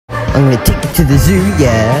I'm gonna take you to the zoo,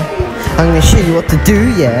 yeah. I'm gonna show you what to do,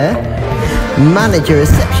 yeah. Manager,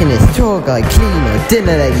 receptionist, tour guide, cleaner,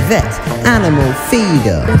 dinner lady, vet, animal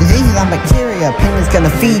feeder. Diseases and bacteria, penguin's gonna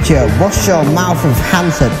feed you. Wash your mouth with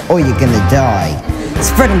hand soap or you're gonna die.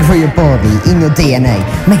 Spreading through your body, in your DNA,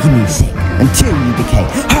 making you sick until you decay.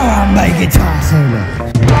 Harambe guitar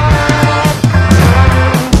solo.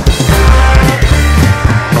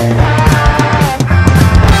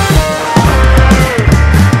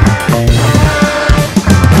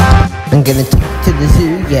 I'm gonna take you to the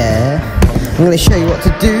zoo, yeah. I'm gonna show you what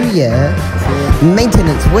to do, yeah.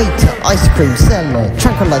 Maintenance, waiter, ice cream seller,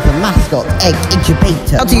 tranquilizer, mascot, egg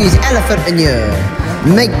incubator. How to use elephant manure.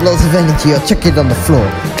 Make lots of energy or chuck it on the floor.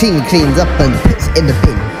 Cleans up and puts in the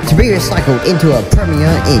bin. To be recycled into a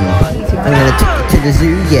Premier Inn. I'm gonna take you to the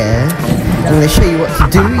zoo, yeah. I'm gonna show you what to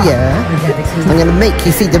do, yeah. I'm gonna make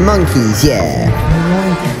you feed the monkeys, yeah.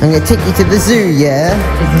 I'm gonna take you to the zoo, yeah.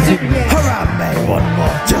 Harambe one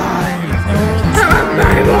more time!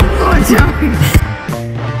 Harambe one more time!